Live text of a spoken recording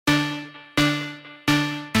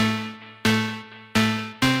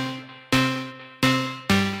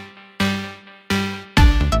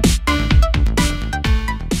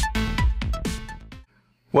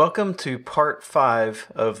Welcome to part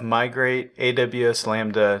 5 of Migrate AWS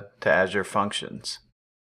Lambda to Azure Functions.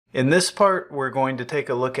 In this part, we're going to take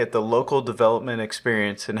a look at the local development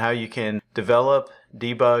experience and how you can develop,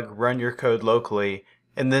 debug, run your code locally,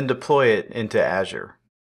 and then deploy it into Azure.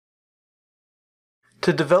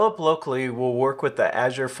 To develop locally, we'll work with the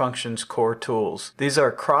Azure Functions core tools. These are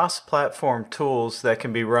cross-platform tools that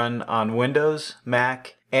can be run on Windows,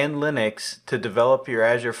 Mac, and Linux to develop your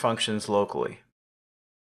Azure Functions locally.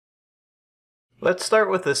 Let's start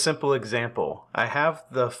with a simple example. I have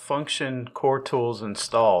the function core tools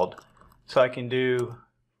installed, so I can do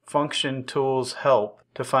function tools help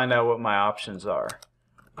to find out what my options are.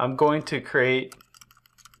 I'm going to create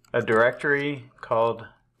a directory called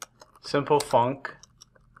simplefunc,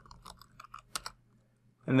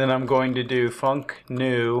 and then I'm going to do func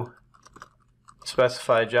new,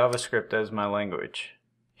 specify JavaScript as my language.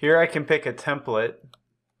 Here I can pick a template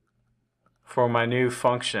for my new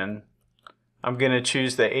function. I'm going to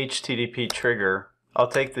choose the HTTP trigger. I'll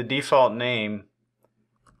take the default name,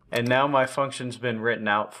 and now my function's been written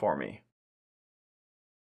out for me.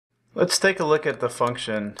 Let's take a look at the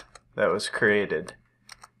function that was created.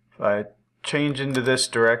 If I change into this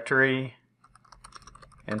directory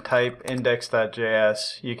and type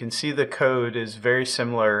index.js, you can see the code is very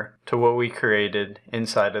similar to what we created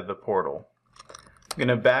inside of the portal. I'm going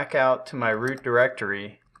to back out to my root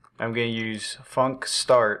directory. I'm going to use func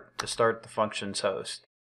start to start the function's host.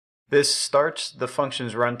 This starts the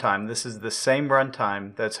function's runtime. This is the same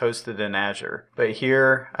runtime that's hosted in Azure, but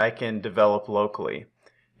here I can develop locally.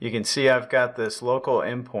 You can see I've got this local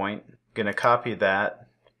endpoint. I'm going to copy that,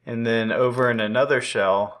 and then over in another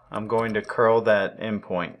shell, I'm going to curl that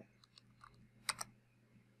endpoint.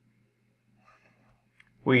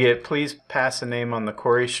 We get please pass a name on the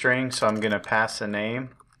query string, so I'm going to pass a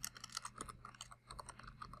name.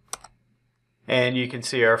 And you can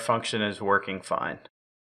see our function is working fine.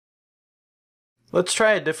 Let's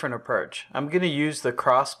try a different approach. I'm going to use the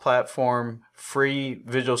cross-platform free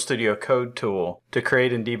Visual Studio Code tool to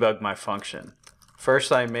create and debug my function.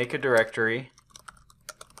 First, I make a directory.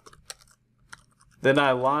 Then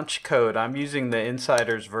I launch code. I'm using the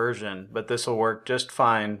Insider's version, but this will work just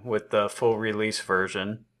fine with the full release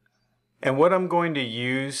version. And what I'm going to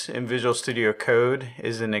use in Visual Studio Code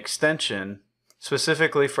is an extension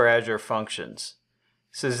specifically for Azure Functions.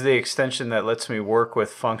 This is the extension that lets me work with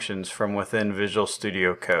functions from within Visual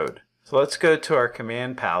Studio Code. So let's go to our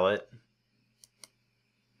command palette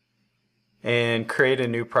and create a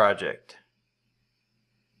new project.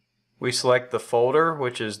 We select the folder,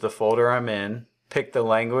 which is the folder I'm in. Pick the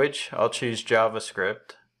language, I'll choose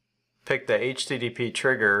JavaScript. Pick the HTTP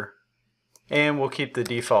trigger, and we'll keep the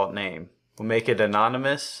default name. We'll make it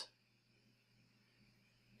anonymous.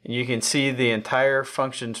 And you can see the entire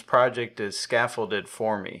functions project is scaffolded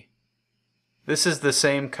for me. This is the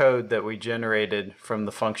same code that we generated from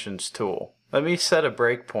the functions tool. Let me set a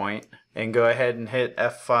breakpoint and go ahead and hit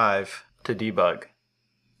F5 to debug.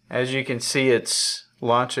 As you can see, it's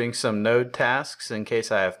launching some node tasks in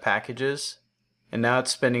case I have packages. And now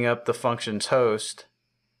it's spinning up the functions host.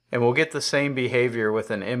 And we'll get the same behavior with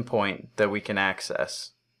an endpoint that we can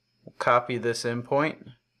access. We'll copy this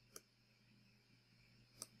endpoint.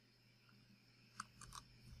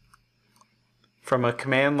 From a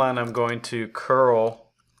command line, I'm going to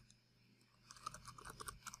curl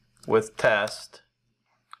with test.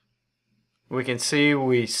 We can see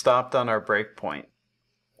we stopped on our breakpoint.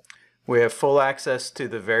 We have full access to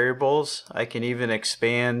the variables. I can even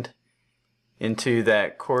expand into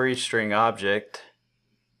that query string object.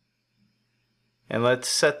 And let's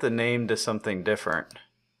set the name to something different.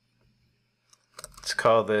 Let's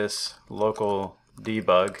call this local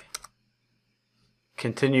debug.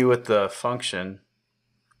 Continue with the function,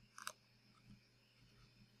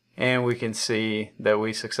 and we can see that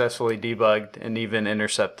we successfully debugged and even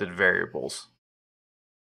intercepted variables.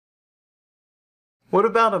 What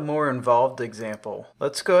about a more involved example?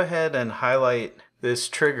 Let's go ahead and highlight this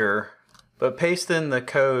trigger, but paste in the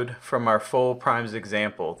code from our full primes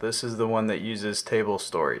example. This is the one that uses table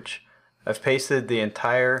storage. I've pasted the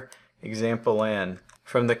entire example in.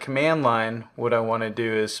 From the command line, what I want to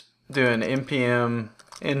do is do an npm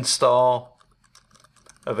install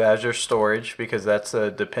of Azure Storage, because that's a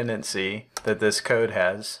dependency that this code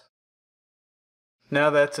has. Now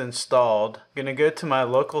that's installed, I'm going to go to my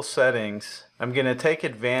local settings. I'm going to take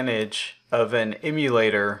advantage of an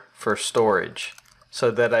emulator for storage so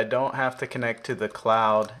that I don't have to connect to the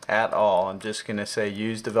cloud at all. I'm just going to say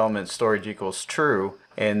use development storage equals true,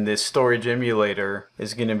 and this storage emulator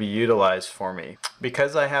is going to be utilized for me.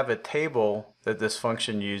 Because I have a table that this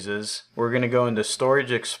function uses, we're going to go into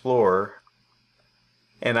Storage Explorer,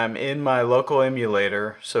 And I'm in my local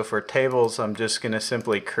emulator, so for tables I'm just going to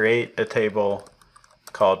simply create a table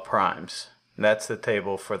called primes. And that's the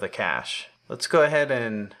table for the cache. Let's go ahead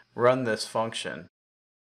and run this function.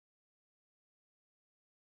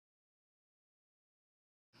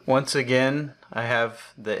 Once again, I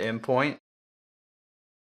have the endpoint.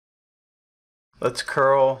 Let's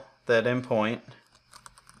curl that endpoint.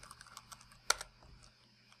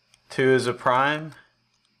 2 is a prime,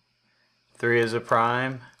 3 is a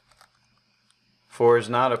prime, 4 is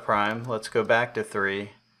not a prime. Let's go back to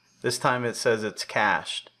 3. This time it says it's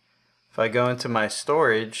cached. If I go into my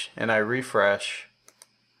storage and I refresh,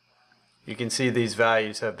 you can see these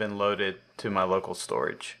values have been loaded to my local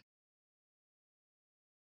storage.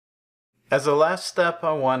 As a last step,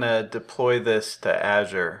 I want to deploy this to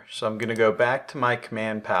Azure. So I'm going to go back to my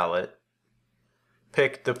command palette,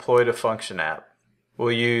 pick Deploy to Function App.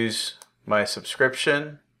 We'll use my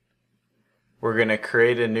subscription. We're going to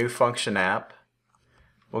create a new function app.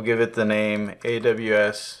 We'll give it the name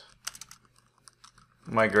AWS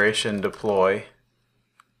Migration Deploy.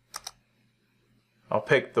 I'll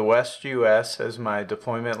pick the West US as my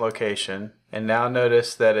deployment location, and now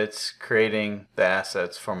notice that it's creating the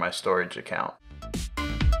assets for my storage account.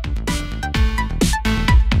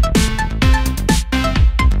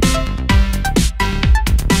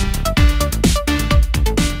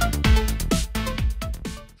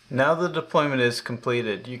 Now the deployment is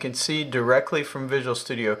completed. You can see directly from Visual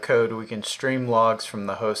Studio Code we can stream logs from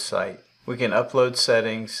the host site. We can upload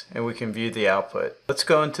settings and we can view the output. Let's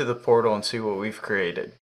go into the portal and see what we've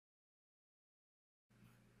created.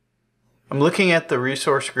 I'm looking at the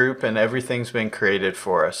resource group and everything's been created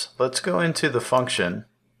for us. Let's go into the function,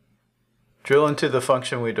 drill into the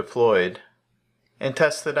function we deployed, and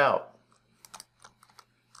test it out.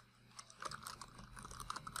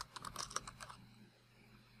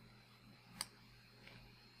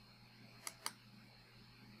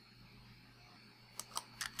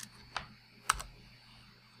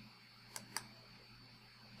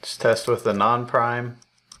 Let's test with the non-prime.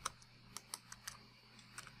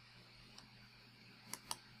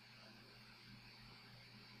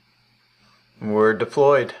 We're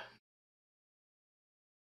deployed.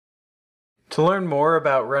 To learn more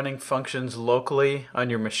about running functions locally on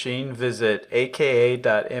your machine, visit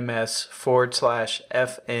aka.ms/fn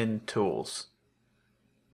tools.